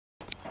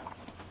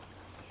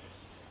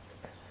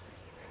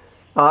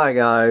Hi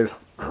guys.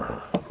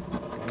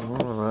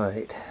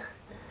 Alright.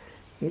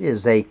 It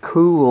is a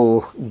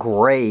cool,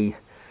 gray,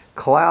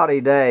 cloudy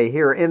day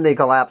here in the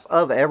collapse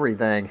of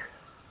everything.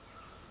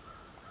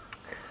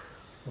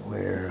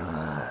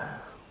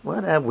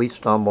 What have we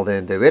stumbled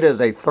into? It is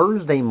a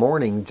Thursday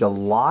morning,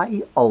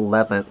 July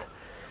 11th,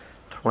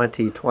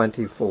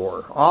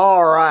 2024.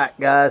 Alright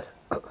guys.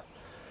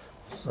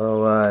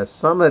 So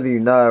some of you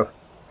know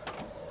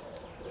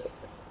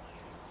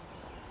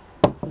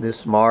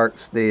this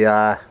marks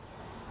the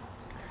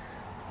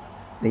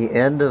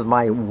end of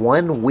my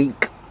 1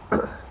 week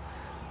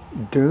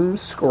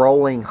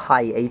Doomscrolling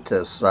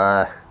hiatus,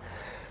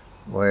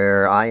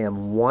 where I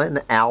am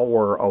 1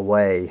 hour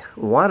away.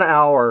 1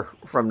 hour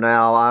from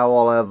now, I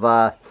will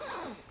have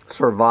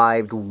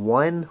survived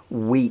 1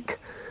 week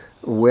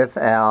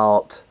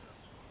without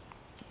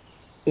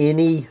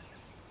any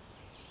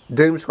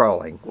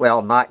doomscrolling.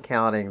 Well, not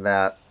counting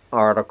that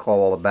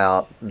article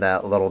about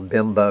that little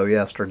bimbo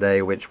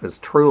yesterday, which was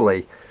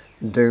truly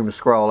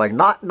doomscrolling.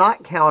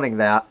 Not counting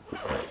that,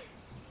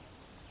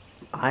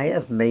 I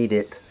have made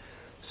it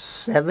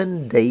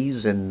 7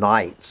 days and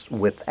nights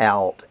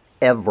without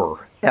ever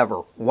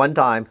one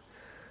time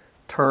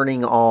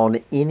turning on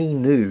any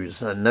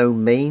news. No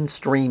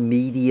mainstream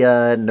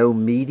media, no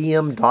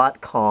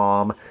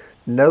medium.com,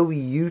 no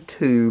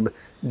YouTube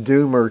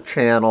doomer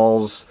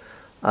channels,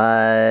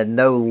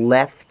 no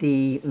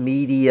lefty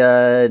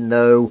media,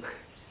 no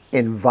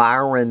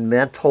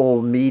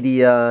environmental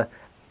media,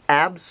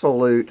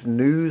 absolute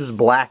news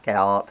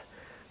blackout.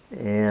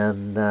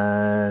 And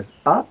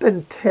up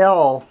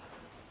until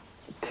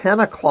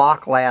 10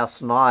 o'clock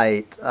last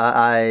night,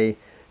 I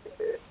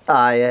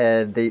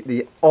had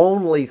the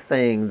only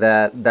thing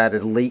that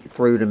had leaked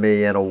through to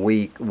me in a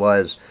week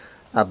was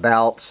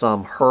about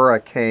some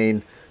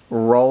hurricane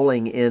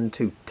rolling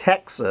into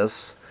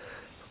Texas,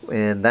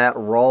 and that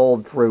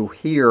rolled through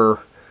here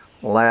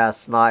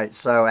last night.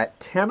 So at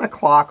 10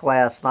 o'clock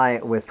last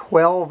night, with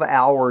 12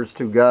 hours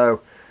to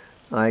go,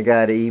 I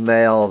got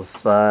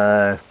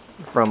emails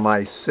from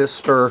my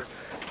sister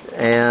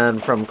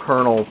and from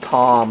Colonel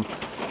Tom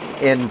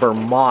in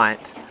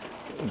Vermont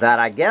that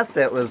I guess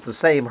it was the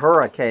same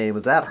hurricane.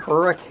 Was that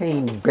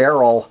Hurricane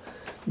Beryl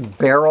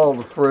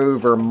barreled through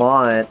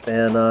Vermont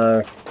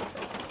and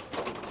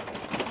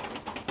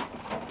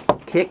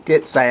kicked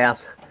its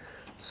ass.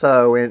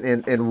 So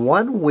in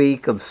 1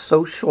 week of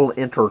social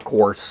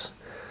intercourse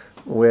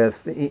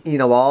with, you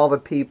know, all the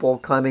people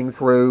coming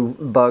through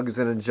bugs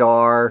in a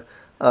jar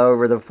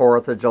over the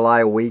 4th of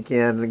July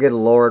weekend, good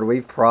Lord,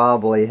 we've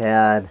probably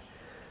had,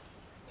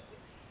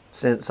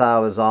 since I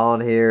was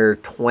on here,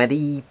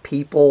 20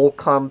 people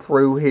come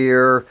through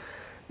here,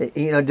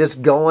 you know,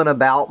 just going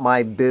about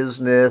my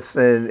business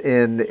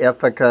in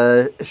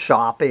Ithaca,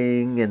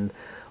 shopping and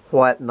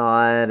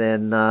whatnot.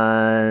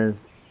 And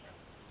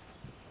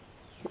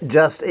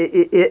just,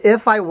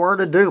 if I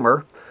weren't a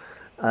doomer,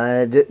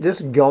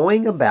 just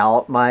going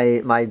about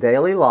my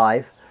daily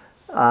life,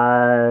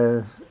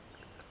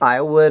 I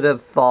would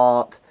have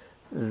thought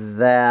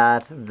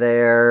that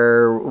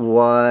there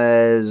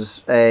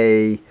was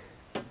a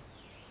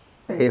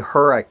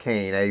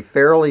hurricane, a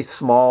fairly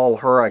small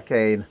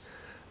hurricane,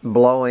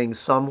 blowing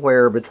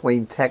somewhere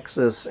between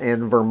Texas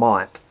and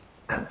Vermont.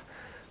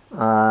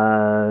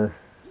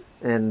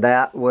 And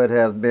that would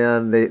have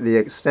been the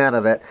extent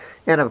of it.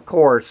 And of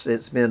course,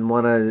 it's been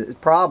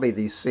probably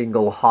the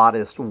single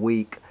hottest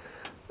week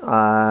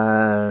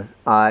I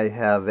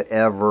have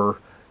ever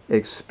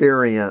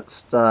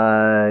experienced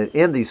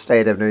in the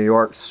state of New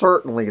York.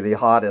 Certainly the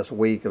hottest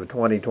week of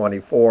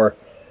 2024.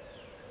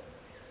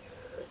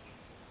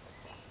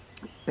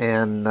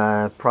 And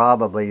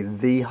probably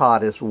the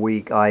hottest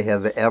week I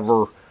have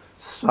ever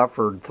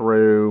suffered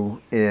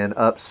through in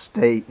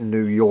upstate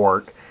New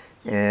York.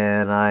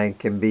 And I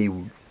can be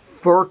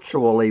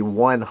virtually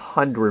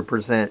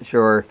 100%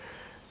 sure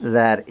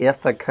that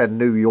Ithaca,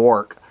 New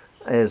York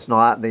is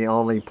not the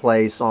only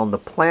place on the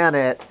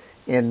planet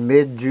in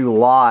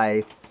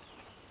mid-July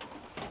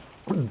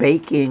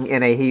baking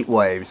in a heat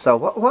wave. So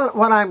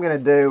what I'm going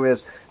to do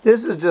is,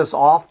 this is just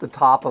off the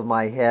top of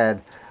my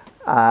head,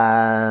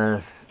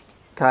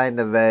 kind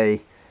of a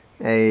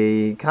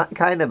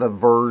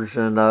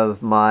version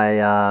of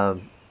my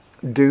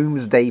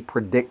doomsday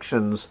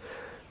predictions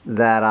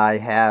that I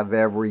have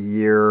every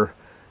year.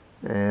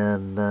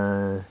 And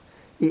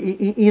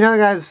you know,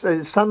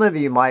 guys, some of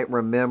you might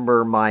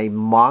remember my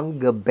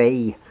Manga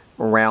Bay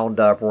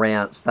Roundup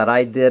rants that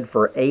I did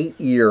for 8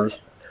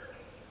 years,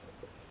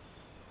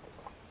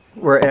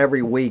 where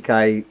every week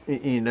I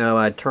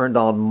turned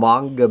on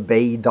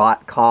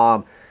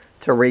mangabay.com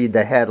to read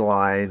the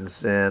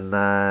headlines, and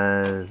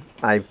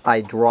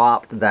I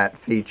dropped that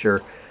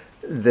feature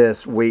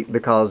this week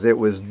because it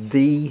was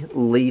the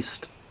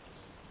least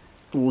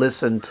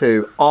listened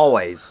to,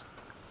 always,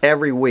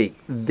 every week.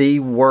 The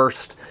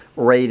worst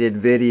rated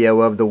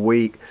video of the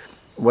week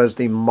was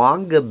the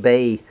Manga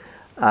Bay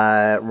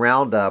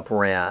Roundup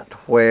rant,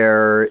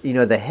 where, you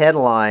know, the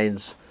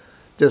headlines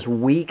just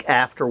week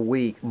after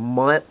week,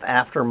 month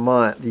after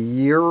month,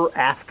 year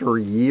after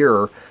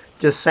year,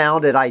 just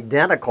sounded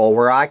identical,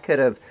 where I could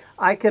have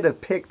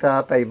picked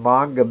up a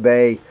manga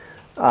bay,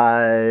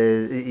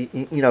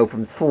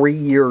 from 3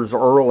 years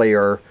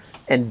earlier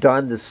and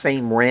done the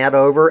same rant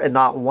over, and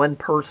not one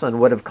person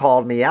would have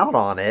called me out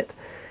on it.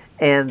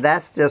 And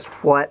that's just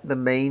what the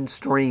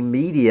mainstream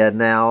media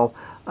now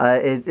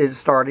is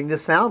starting to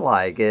sound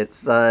like.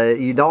 It's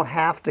you don't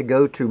have to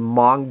go to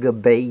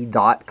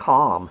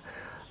mangabay.com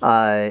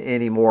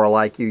anymore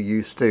like you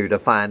used to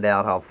find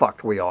out how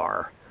fucked we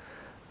are.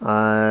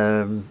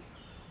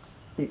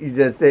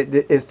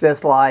 It's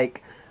just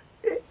like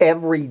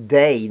every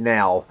day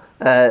now.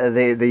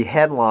 The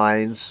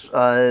headlines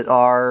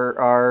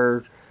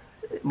are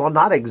well,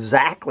 not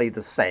exactly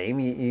the same.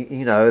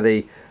 You know,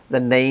 the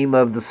name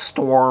of the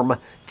storm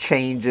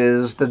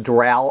changes, the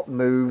drought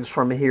moves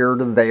from here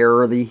to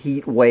there, the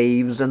heat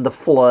waves and the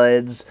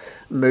floods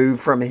move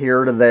from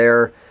here to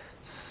there.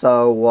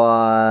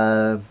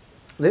 So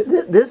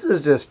this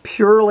is just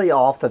purely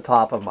off the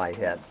top of my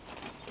head.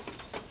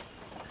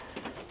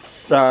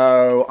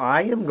 So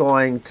I am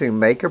going to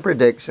make a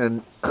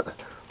prediction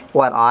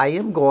what I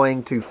am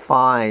going to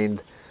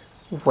find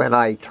when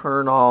I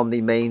turn on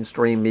the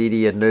mainstream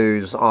media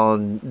news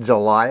on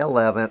July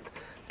 11th,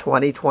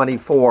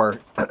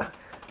 2024.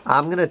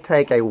 I'm going to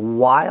take a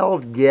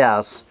wild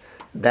guess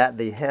that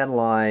the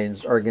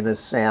headlines are going to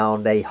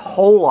sound a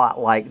whole lot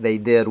like they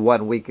did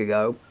 1 week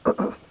ago.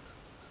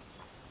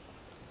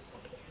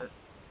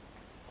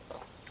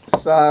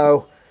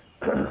 So,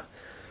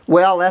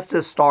 well, let's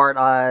just start,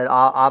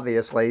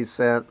 obviously,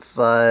 since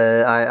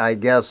I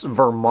guess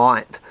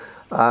Vermont.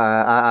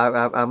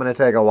 I'm going to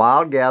take a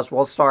wild guess.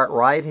 We'll start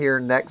right here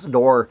next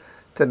door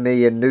to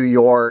me in New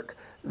York,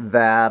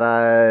 that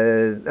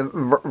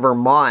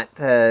Vermont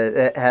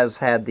has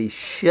had the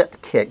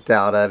shit kicked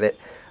out of it.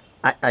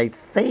 I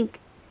think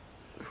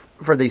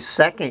for the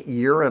second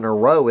year in a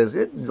row. Is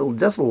it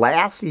just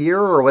last year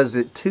or was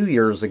it 2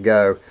 years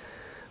ago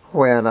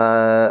when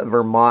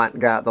Vermont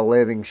got the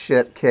living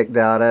shit kicked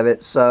out of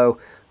it? So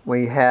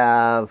we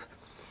have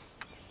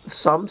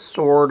some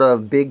sort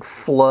of big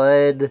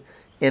flood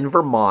in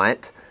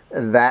Vermont.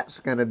 That's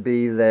going to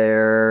be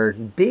their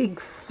big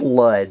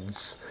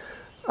floods.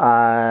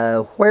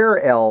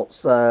 Where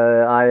else?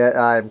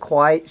 I'm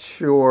quite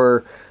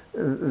sure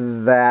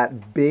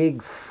that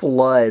big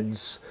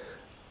floods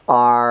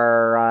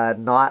are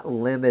not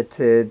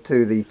limited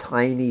to the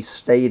tiny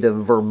state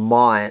of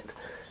Vermont.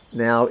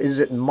 Now, is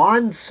it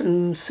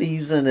monsoon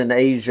season in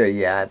Asia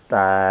yet?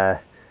 I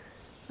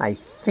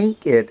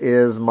think it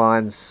is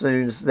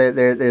monsoons.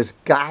 There's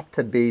got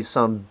to be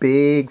some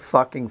big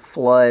fucking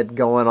flood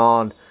going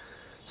on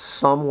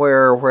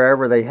somewhere,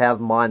 wherever they have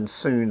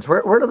monsoons.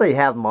 Where do they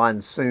have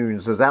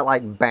monsoons? Is that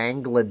like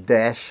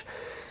Bangladesh,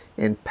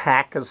 in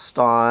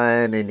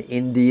Pakistan, in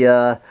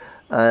India?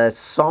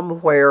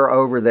 Somewhere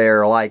over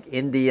there, like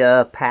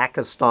India,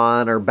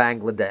 Pakistan, or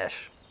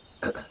Bangladesh.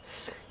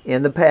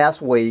 In the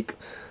past week,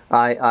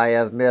 I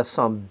have missed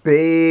some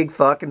big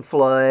fucking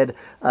flood.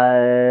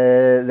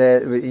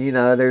 That, you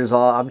know,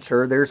 I'm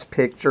sure there's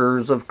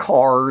pictures of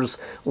cars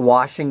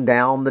washing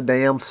down the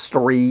damn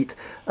street.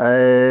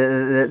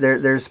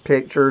 There's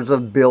pictures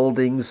of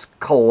buildings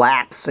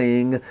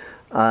collapsing,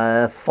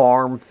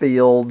 farm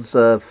fields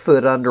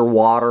foot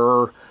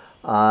underwater.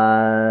 So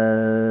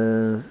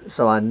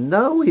I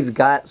know we've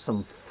got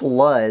some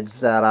floods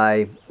that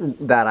I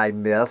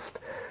missed.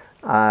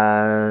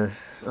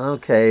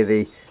 Okay,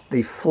 the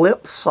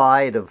flip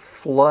side of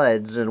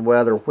floods and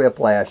weather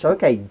whiplash.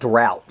 Okay,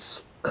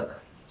 droughts.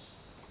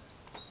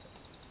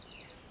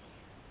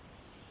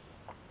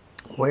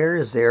 Where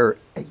is there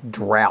a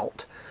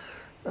drought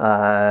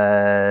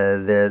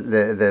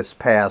this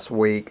past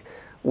week?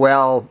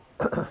 Well,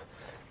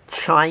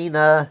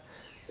 China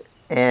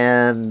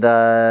and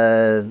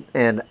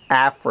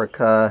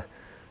Africa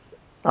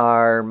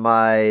are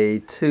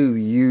my two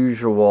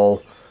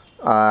usual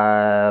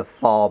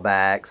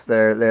fallbacks.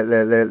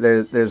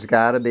 There's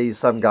got to be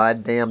some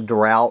goddamn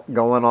drought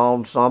going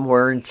on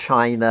somewhere in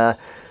China,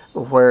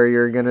 where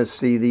you're going to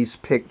see these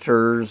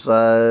pictures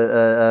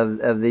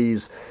of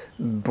these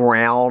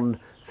brown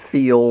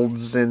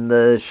fields and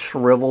the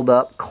shriveled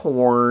up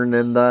corn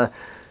and the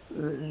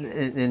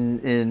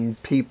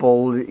and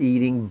people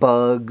eating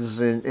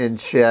bugs and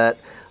shit.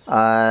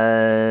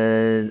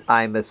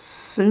 I'm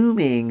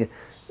assuming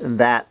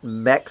that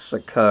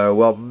Mexico,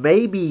 well,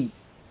 maybe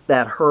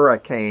that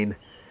hurricane,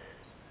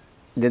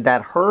 did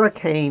that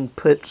hurricane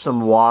put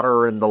some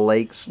water in the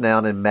lakes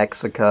down in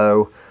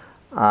Mexico?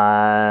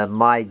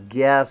 My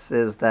guess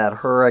is that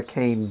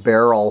Hurricane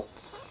Beryl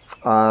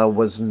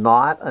was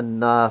not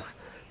enough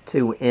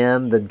to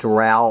end the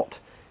drought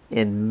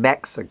in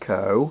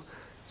Mexico.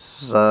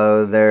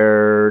 So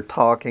they're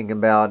talking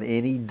about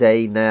any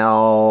day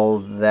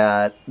now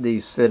that the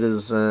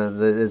citizens,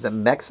 is it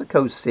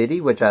Mexico City,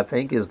 which I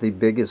think is the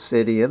biggest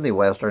city in the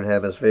Western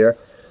Hemisphere,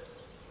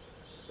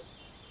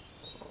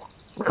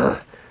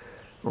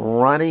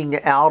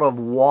 running out of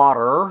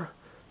water.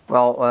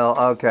 Well,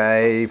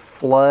 okay,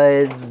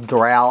 floods,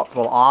 droughts,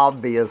 well,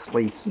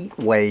 obviously heat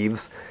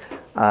waves.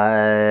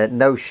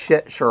 No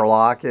shit,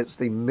 Sherlock. It's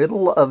the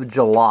middle of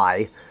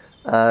July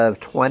of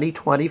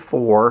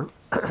 2024.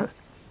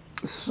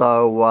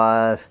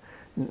 So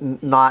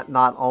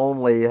not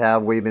only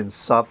have we been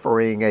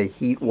suffering a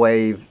heat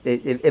wave,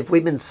 if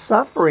we've been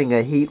suffering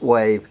a heat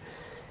wave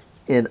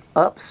in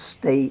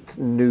upstate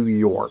New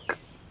York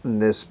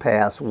this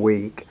past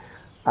week,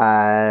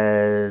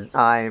 if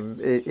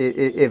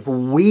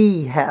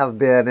we have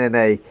been in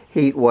a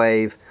heat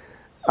wave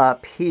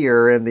up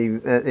here in the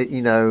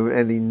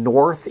in the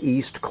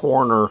northeast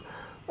corner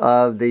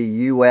of the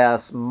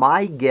U.S.,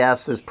 my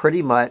guess is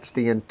pretty much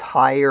the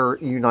entire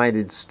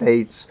United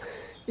States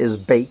is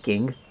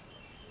baking.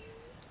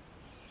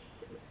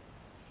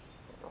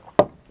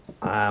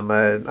 I'm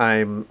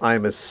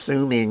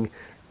assuming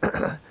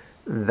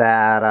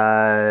that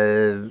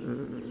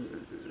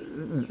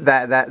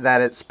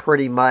that it's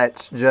pretty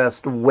much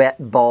just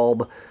wet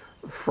bulb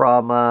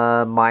from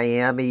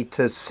Miami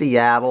to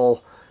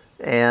Seattle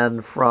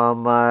and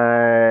from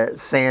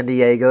San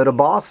Diego to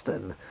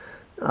Boston.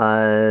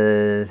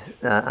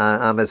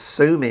 I'm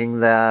assuming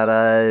that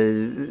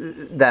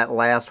that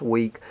last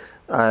week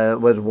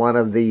was one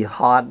of the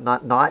hot,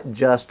 not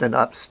just in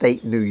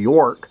upstate New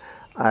York,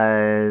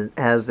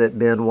 has it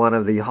been one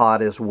of the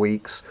hottest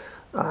weeks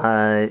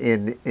at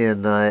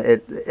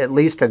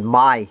least in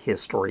my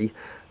history.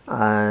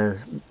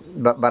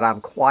 But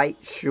I'm quite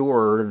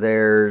sure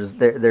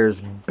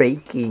there's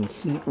baking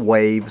heat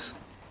waves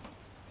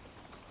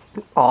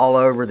all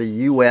over the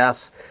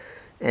U.S.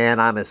 and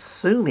I'm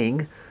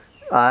assuming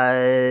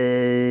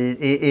anywhere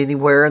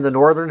in the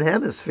northern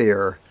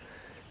hemisphere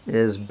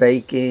is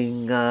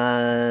baking.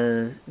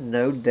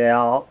 No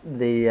doubt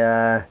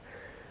the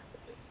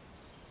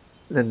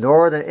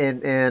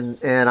northern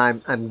and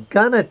I'm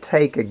gonna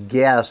take a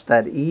guess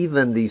that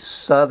even the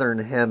southern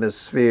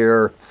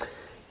hemisphere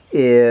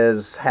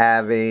is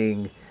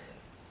having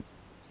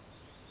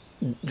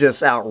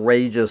just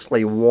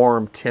outrageously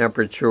warm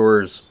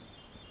temperatures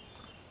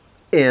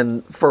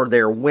for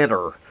their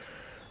winter.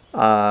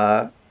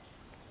 I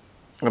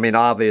mean,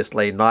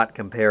 obviously not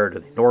compared to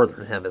the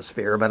northern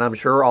hemisphere, but I'm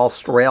sure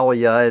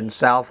Australia and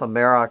South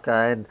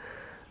America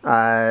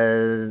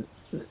and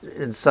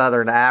in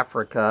southern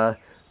Africa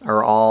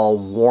are all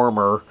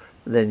warmer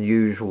than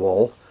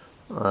usual.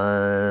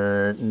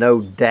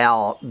 No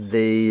doubt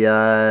the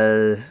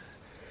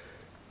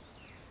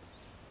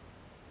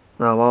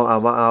I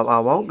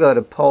won't get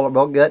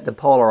to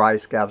polar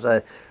ice caps.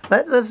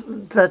 Let's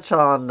touch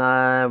on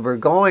we're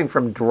going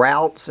from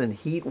droughts and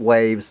heat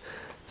waves,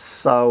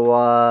 so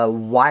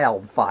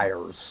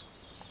wildfires.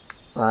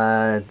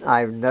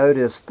 I've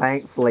noticed,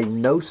 thankfully,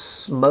 no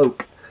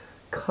smoke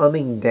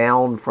coming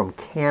down from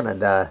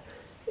Canada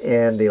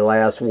in the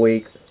last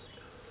week.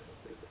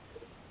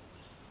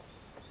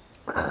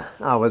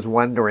 I was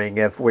wondering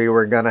if we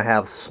were going to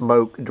have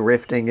smoke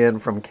drifting in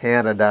from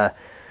Canada.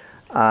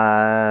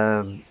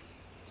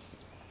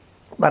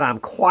 But I'm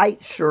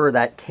quite sure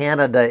that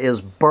Canada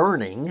is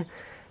burning.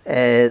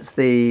 It's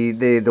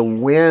the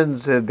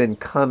winds have been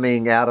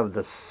coming out of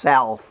the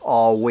south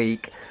all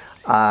week.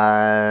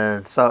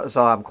 So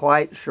I'm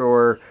quite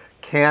sure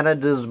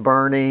Canada's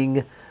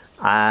burning.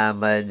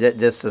 I'm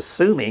just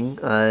assuming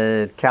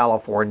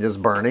California's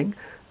burning.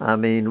 I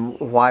mean,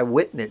 why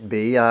wouldn't it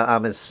be?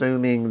 I'm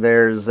assuming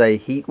there's a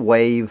heat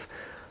wave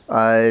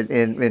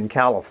in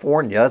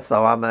California,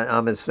 so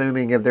I'm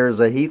assuming if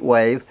there's a heat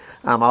wave,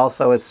 I'm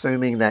also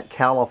assuming that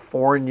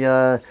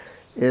California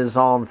is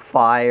on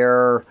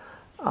fire.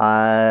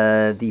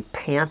 The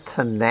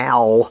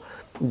Pantanal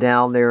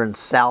down there in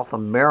South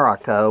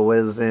America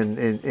was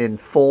in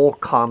full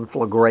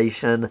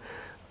conflagration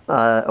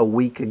a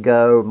week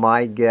ago.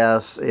 My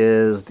guess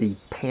is the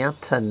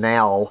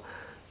Pantanal,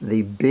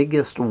 the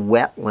biggest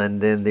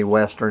wetland in the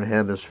Western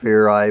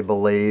Hemisphere, I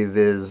believe,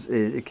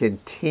 it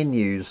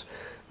continues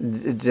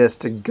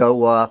just to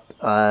go up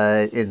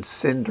in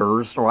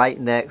cinders right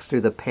next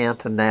to the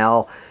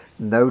Pantanal.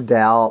 No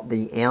doubt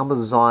the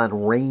Amazon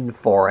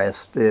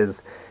rainforest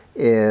is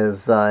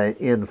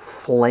in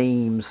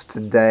flames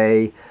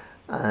today.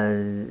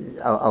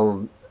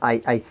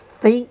 I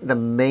think the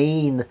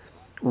main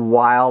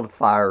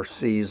wildfire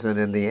season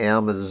in the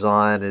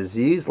Amazon is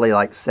usually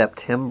like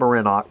September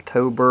and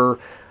October.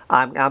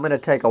 I'm going to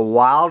take a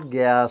wild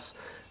guess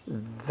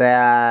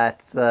that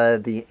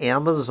the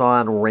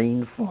Amazon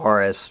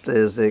rainforest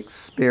is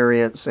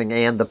experiencing,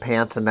 and the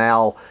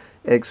Pantanal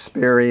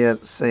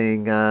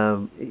experiencing,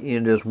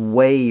 just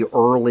way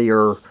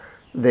earlier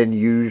than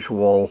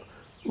usual.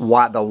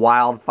 The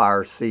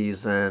wildfire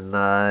season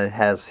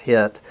has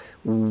hit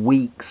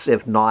weeks,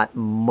 if not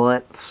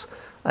months,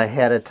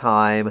 ahead of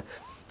time,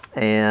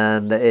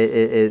 and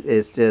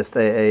it's just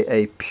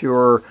a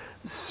pure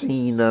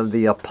scene of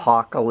the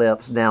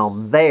apocalypse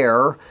down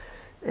there.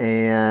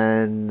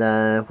 And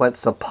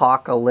what's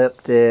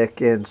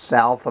apocalyptic in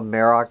South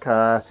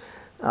America,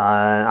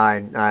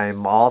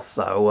 I'm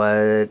also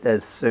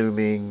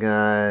assuming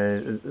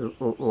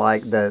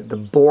like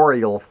the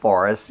boreal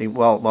forest.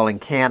 Well, in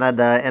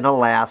Canada and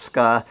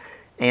Alaska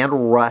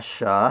and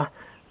Russia,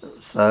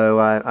 So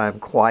I'm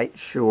quite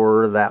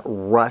sure that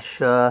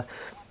Russia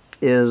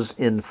is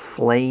in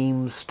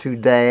flames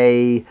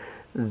today,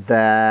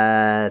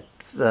 that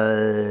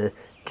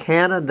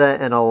Canada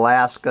and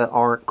Alaska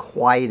aren't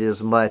quite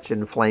as much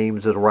in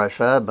flames as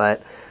Russia,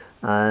 but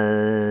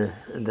the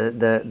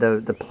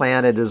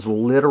planet is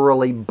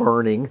literally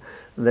burning.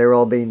 There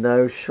will be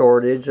no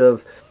shortage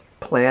of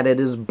planet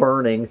is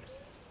burning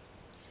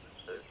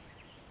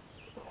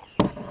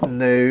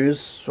news.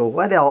 So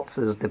what else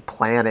is the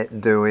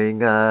planet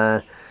doing?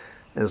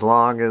 As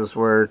long as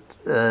we're,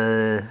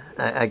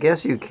 I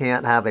guess you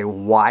can't have a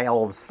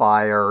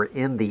wildfire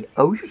in the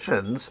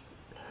oceans.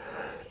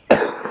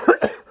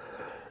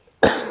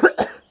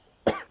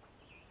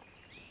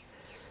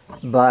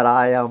 But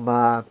I am,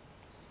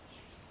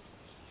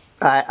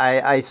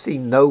 I see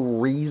no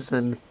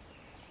reason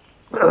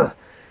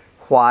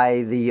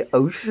why the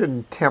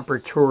ocean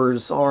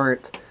temperatures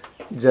aren't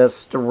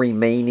just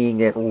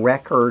remaining at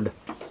record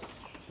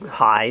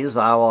highs.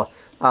 I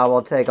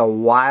will take a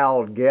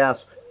wild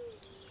guess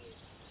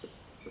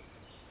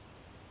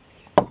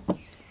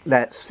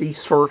that sea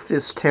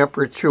surface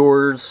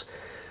temperatures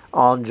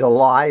on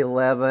July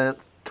 11th,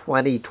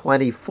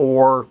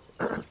 2024,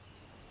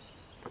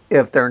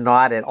 if they're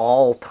not at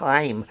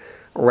all-time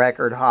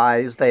record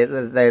highs,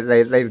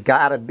 they've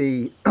got to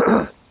be.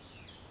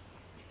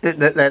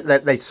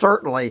 They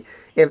certainly,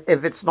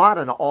 if it's not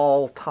an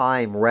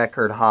all-time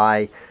record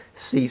high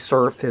sea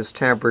surface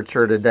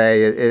temperature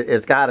today,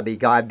 it's got to be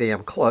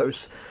goddamn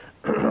close.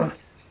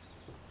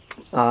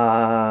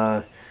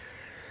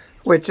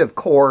 Which, of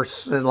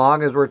course, as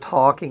long as we're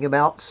talking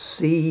about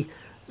sea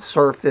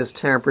surface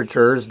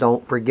temperatures,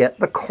 don't forget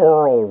the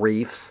coral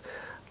reefs.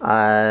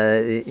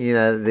 You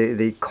know,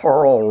 the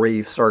coral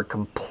reefs are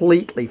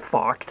completely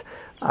fucked.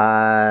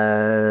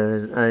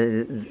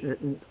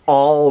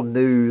 All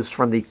news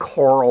from the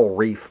coral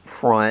reef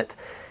front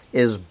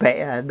is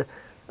bad.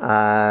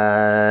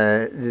 The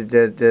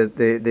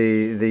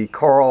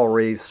coral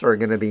reefs are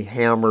going to be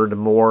hammered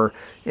more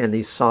in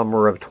the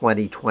summer of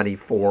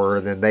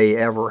 2024 than they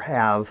ever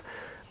have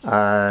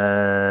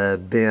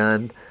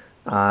been.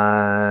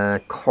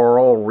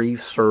 Coral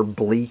reefs are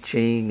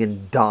bleaching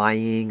and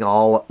dying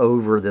all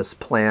over this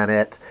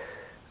planet.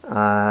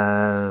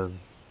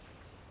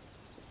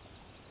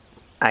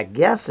 I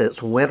guess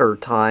it's winter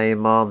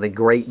time on the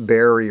Great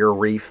Barrier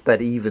Reef,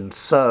 but even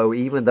so,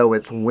 even though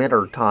it's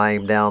winter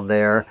time down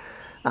there,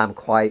 I'm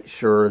quite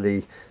sure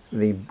the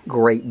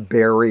Great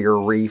Barrier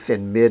Reef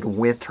in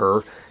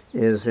midwinter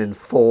is in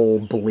full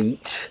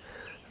bleach.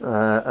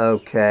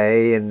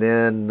 Okay, and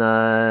then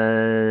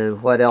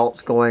what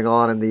else going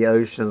on in the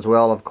oceans?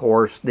 Well, of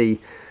course, the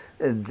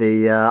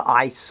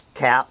ice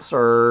caps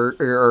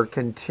are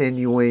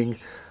continuing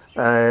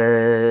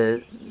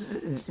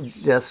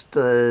just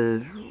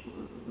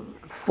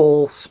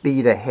full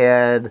speed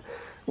ahead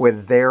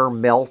with their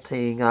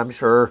melting. I'm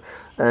sure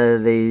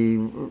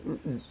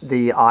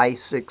the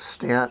ice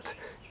extent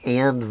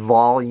and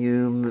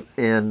volume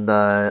in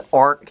the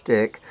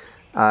Arctic,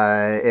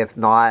 if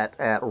not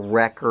at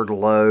record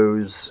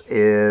lows,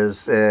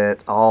 is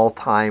at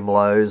all-time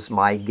lows.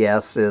 My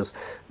guess is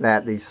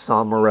that the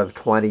summer of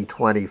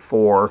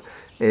 2024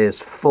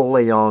 is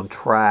fully on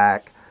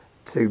track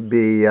to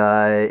be,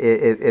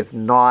 if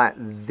not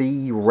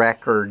the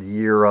record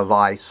year of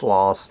ice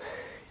loss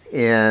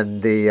in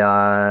the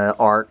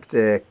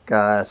Arctic,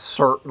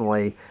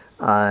 certainly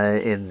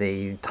in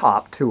the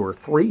top 2 or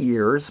 3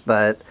 years.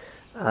 But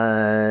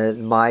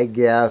my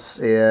guess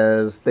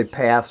is the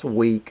past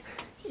week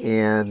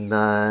in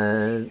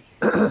the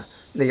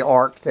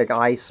Arctic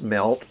ice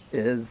melt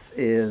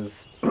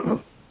is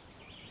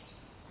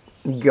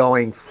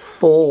going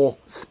full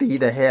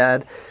speed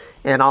ahead.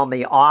 And on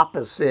the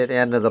opposite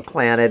end of the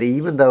planet,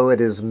 even though it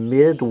is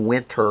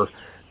midwinter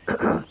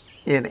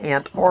in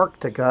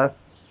Antarctica,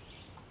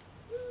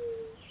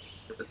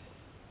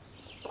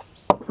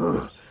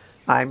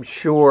 I'm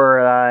sure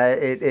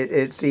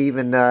it's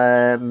even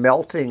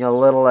melting a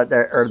little at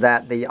or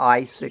that the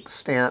ice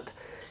extent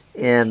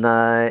in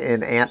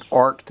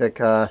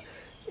Antarctica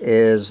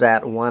is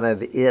at one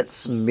of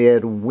its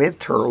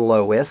midwinter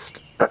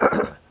lowest.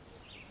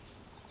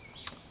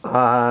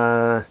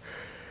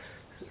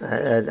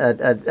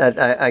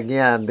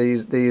 Again,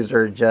 these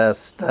are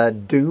just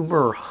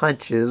doomer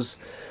hunches.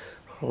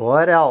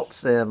 What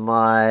else am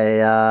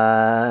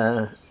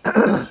I?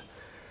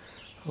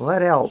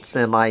 What else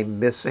am I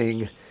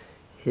missing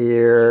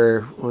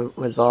here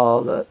with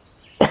all the?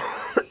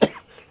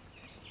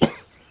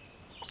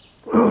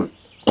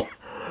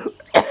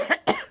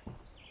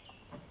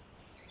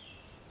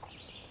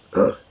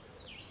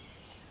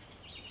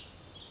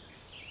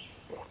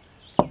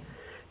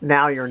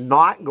 Now, you're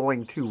not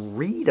going to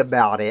read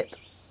about it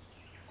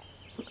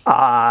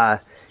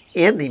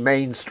in the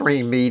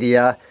mainstream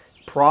media.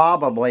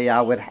 Probably I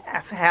would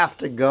have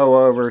to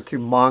go over to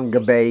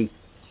mangabay.com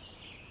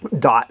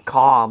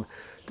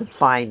to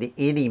find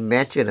any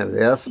mention of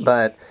this,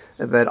 but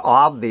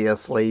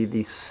obviously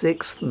the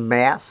 6th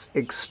mass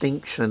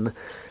extinction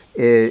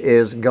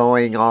is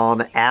going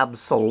on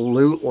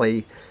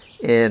absolutely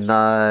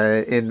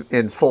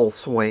in full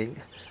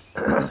swing.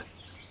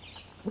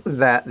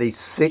 That the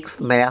sixth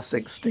mass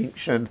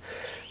extinction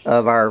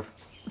of our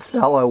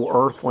fellow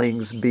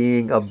Earthlings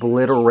being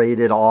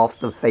obliterated off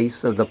the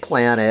face of the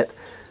planet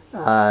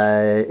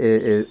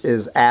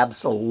is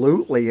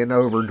absolutely in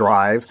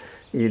overdrive.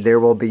 There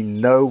will be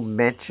no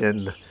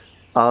mention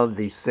of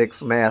the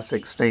sixth mass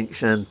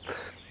extinction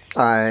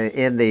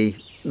in the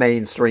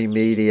mainstream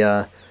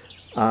media,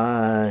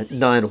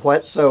 none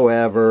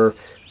whatsoever.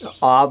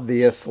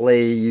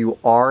 Obviously, you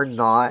are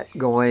not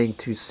going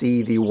to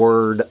see the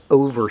word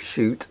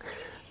overshoot.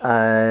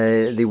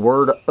 The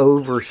word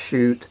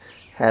overshoot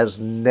has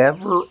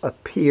never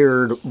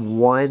appeared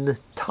one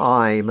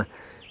time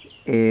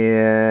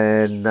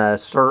in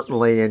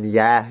certainly in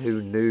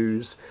Yahoo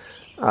News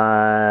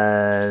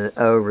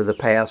over the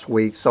past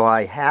week. So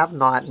I have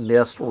not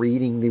missed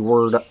reading the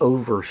word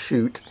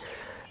overshoot,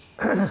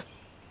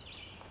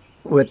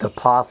 with the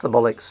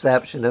possible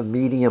exception of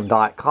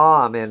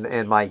Medium.com,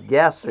 and my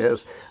guess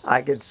is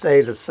I could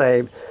say the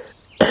same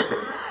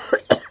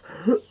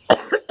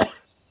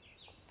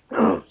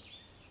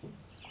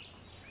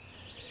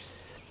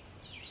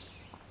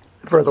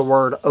for the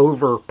word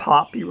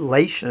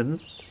overpopulation.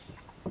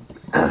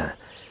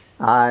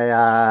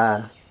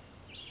 I'm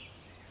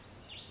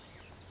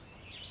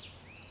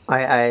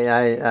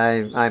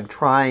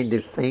trying to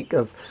think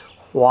of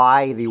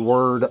why the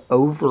word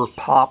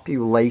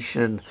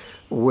overpopulation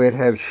would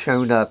have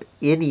shown up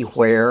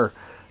anywhere,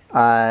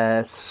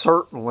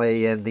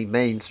 certainly in the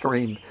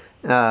mainstream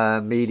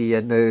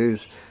media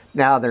news.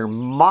 Now, there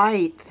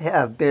might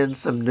have been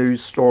some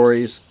news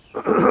stories,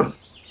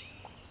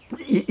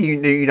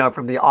 you know,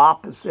 from the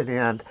opposite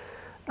end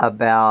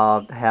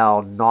about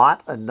how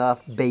not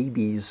enough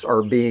babies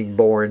are being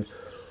born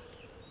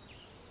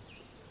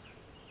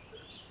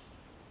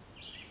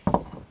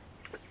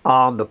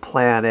on the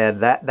planet.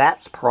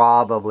 That's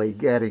probably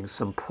getting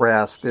some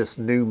press, this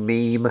new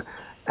meme,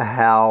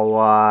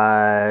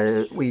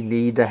 how we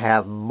need to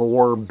have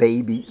more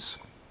babies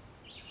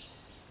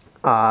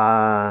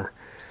on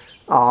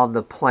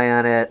the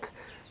planet.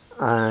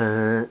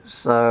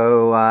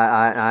 So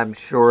I'm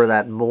sure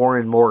that more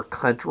and more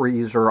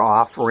countries are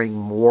offering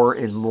more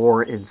and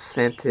more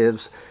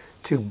incentives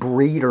to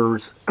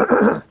breeders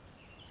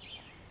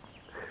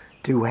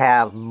to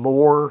have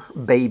more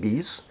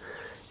babies.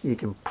 You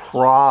can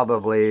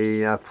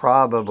probably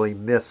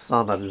miss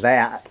some of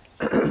that.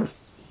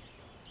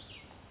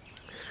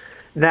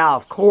 Now,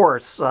 of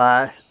course,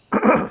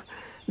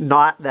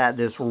 not that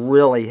this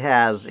really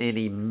has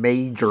any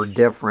major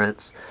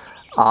difference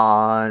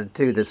to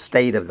the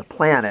state of the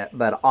planet,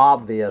 but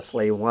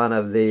obviously one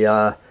of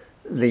the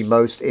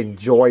most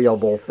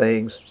enjoyable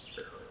things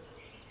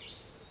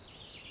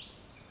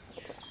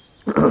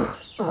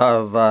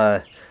of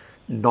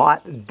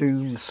not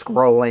doom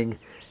scrolling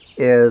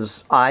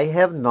is I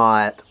have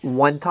not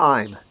one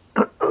time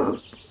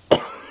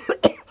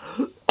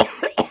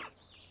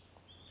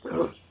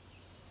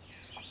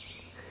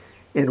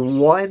in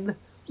 1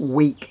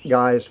 week,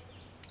 guys,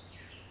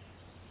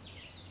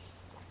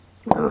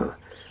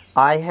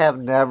 I have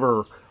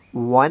never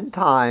one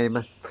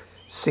time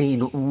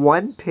seen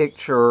one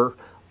picture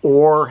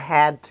or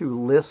had to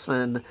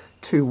listen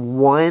to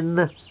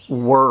one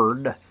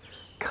word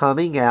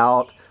coming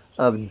out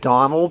of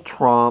Donald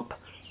Trump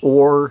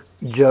or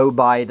Joe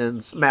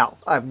Biden's mouth.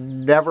 I've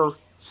never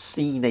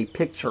seen a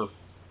picture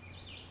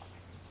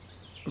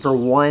for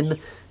 1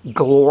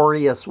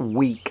 glorious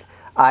week.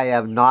 I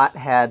have not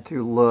had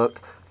to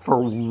look for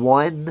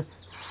 1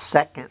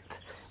 second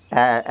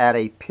at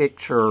a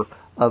picture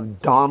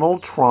of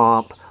Donald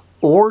Trump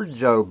or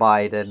Joe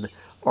Biden,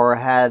 or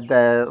had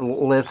to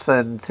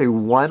listen to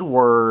one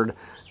word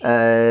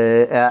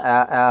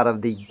out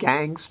of the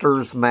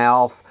gangster's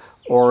mouth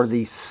or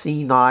the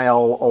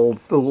senile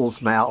old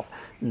fool's mouth.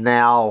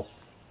 Now,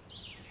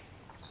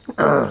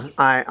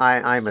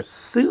 I'm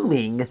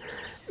assuming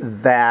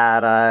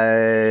that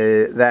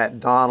that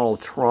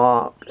Donald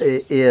Trump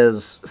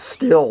is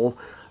still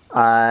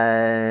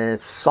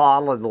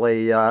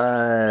solidly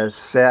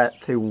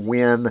set to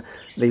win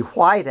the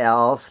White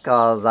House,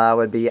 because I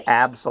would be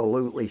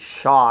absolutely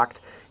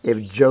shocked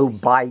if Joe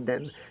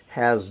Biden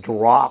has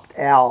dropped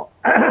out.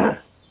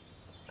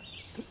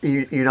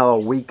 You know, a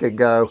week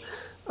ago,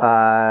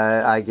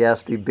 I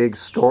guess the big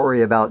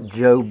story about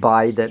Joe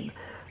Biden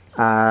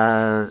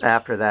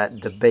after that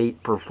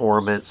debate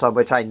performance, of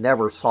which I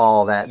never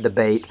saw that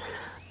debate,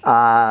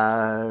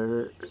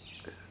 but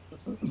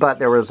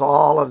there was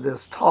all of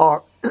this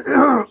talk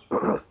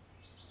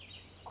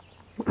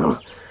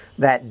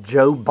that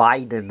Joe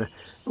Biden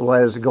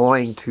was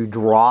going to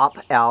drop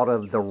out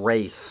of the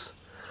race.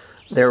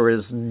 There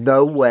is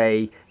no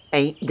way,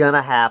 ain't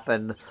gonna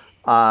happen.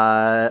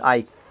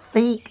 I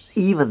think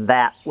even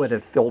that would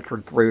have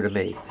filtered through to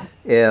me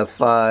if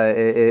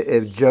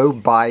Joe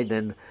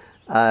Biden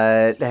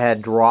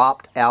had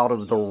dropped out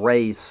of the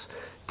race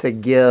to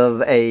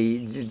give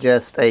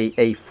just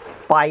a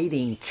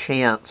fighting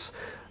chance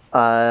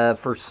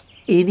for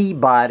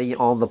anybody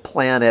on the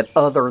planet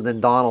other than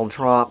Donald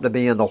Trump to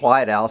be in the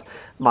White House.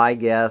 My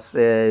guess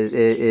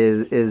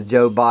is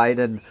Joe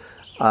Biden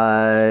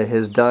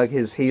has dug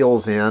his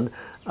heels in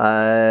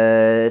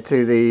to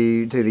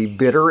the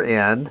bitter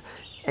end.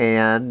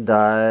 And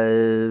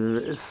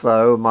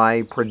so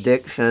my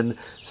prediction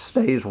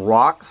stays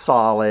rock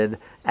solid,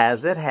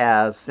 as it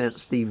has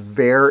since the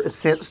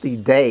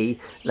day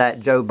that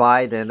Joe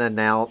Biden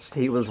announced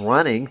he was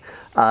running.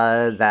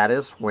 That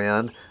is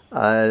when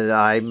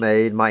I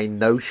made my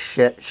no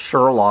shit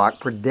Sherlock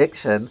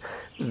prediction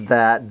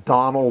that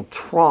Donald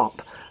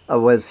Trump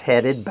was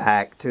headed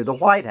back to the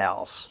White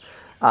House.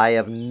 I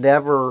have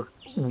never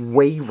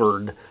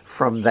wavered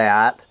from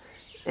that.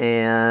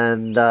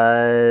 And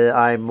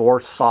I'm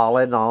more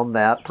solid on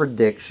that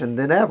prediction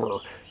than ever.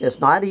 It's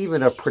not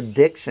even a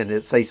prediction,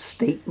 it's a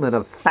statement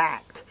of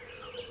fact.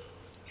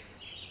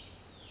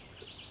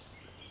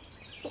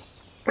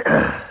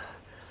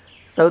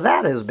 So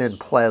that has been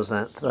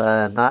pleasant,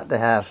 not to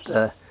have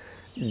to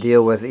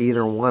deal with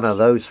either one of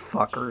those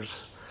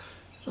fuckers.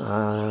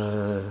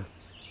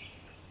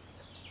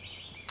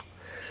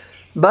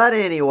 But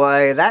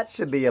anyway, that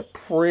should be a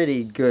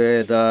pretty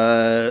good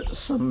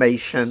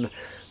summation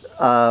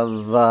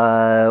of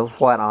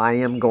what I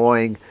am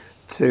going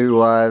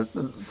to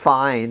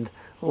find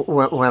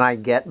when I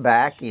get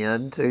back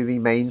into the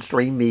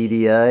mainstream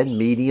media and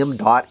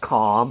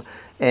medium.com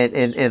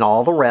and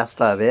all the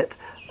rest of it.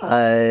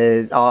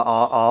 It's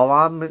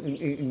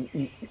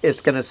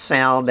going to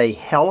sound a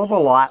hell of a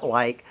lot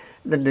like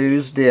the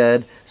news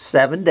did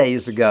 7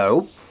 days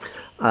ago.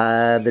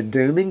 The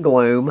doom and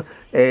gloom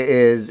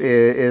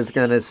is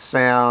going to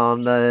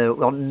sound,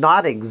 well,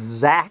 not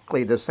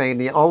exactly the same.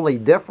 The only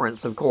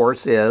difference, of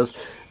course, is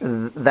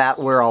that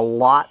we're a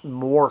lot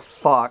more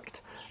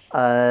fucked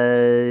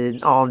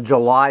on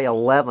July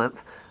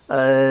 11th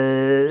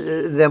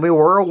than we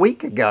were a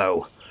week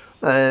ago.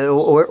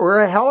 We're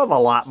a hell of a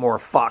lot more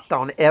fucked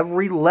on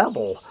every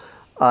level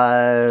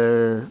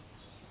than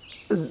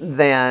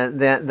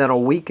a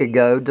week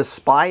ago,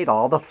 despite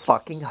all the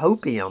fucking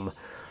hopium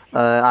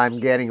I'm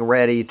getting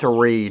ready to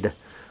read.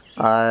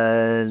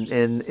 And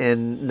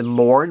the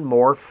more and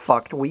more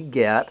fucked we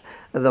get,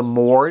 the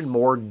more and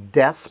more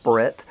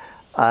desperate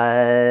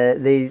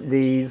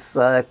these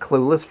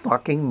clueless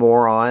fucking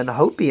moron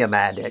hopium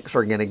addicts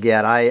are going to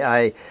get.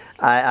 I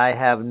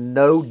have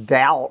no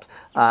doubt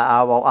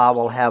I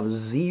will have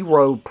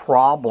zero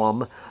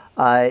problem,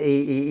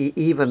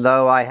 even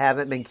though I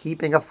haven't been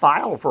keeping a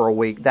file for a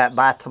week, that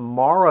by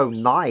tomorrow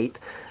night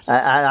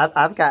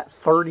I've got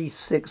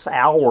 36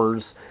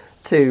 hours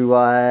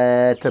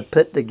to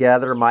put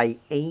together my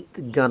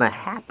Ain't Gonna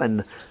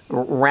Happen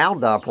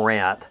roundup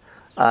rant.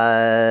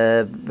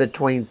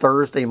 Between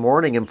Thursday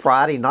morning and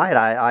Friday night,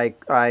 I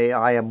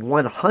am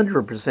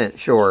 100%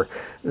 sure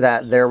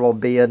that there will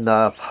be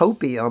enough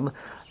hopium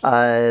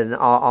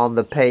on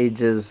the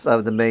pages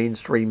of the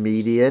mainstream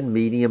media and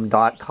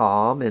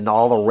medium.com and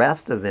all the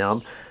rest of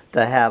them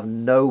to have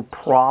no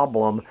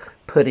problem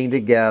putting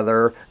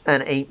together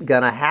an Ain't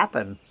Gonna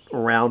Happen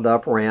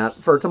roundup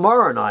rant for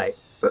tomorrow night.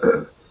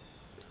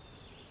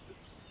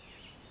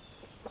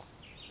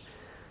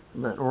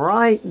 But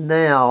right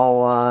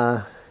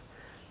now,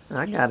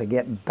 I got to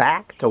get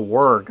back to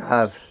work.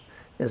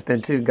 It's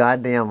been too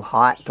goddamn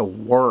hot to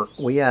work.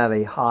 We have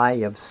a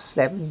high of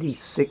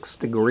 76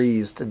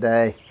 degrees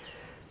today.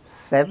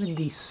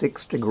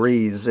 76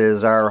 degrees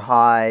is our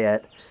high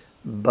at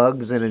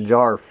Bugs in a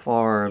Jar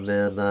Farm,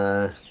 and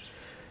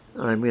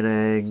I'm going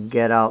to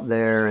get out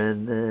there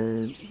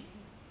and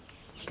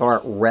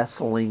start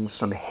wrestling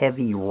some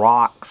heavy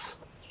rocks.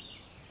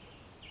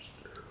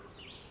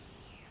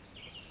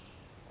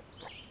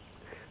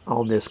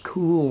 On this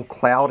cool,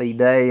 cloudy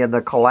day in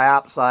the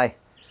collapse, I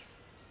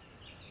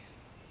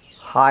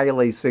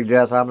highly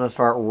suggest I'm going to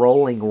start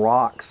rolling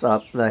rocks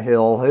up the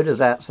hill. Who does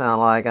that sound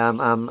like? I'm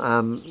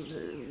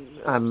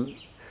going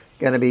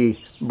to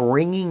be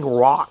bringing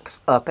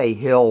rocks up a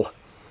hill.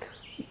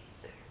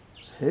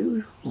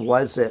 Who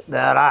was it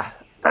that I...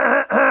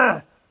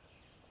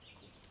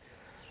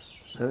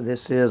 So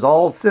this is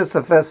Old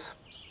Sisyphus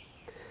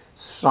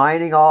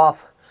signing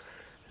off.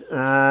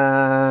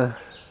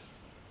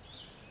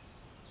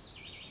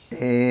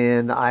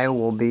 And I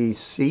will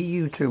see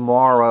you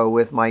tomorrow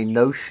with my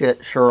no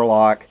shit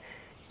Sherlock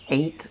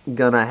Ain't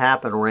Gonna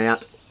Happen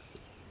rant.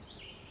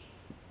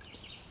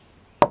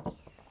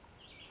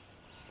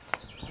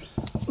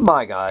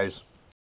 Bye, guys.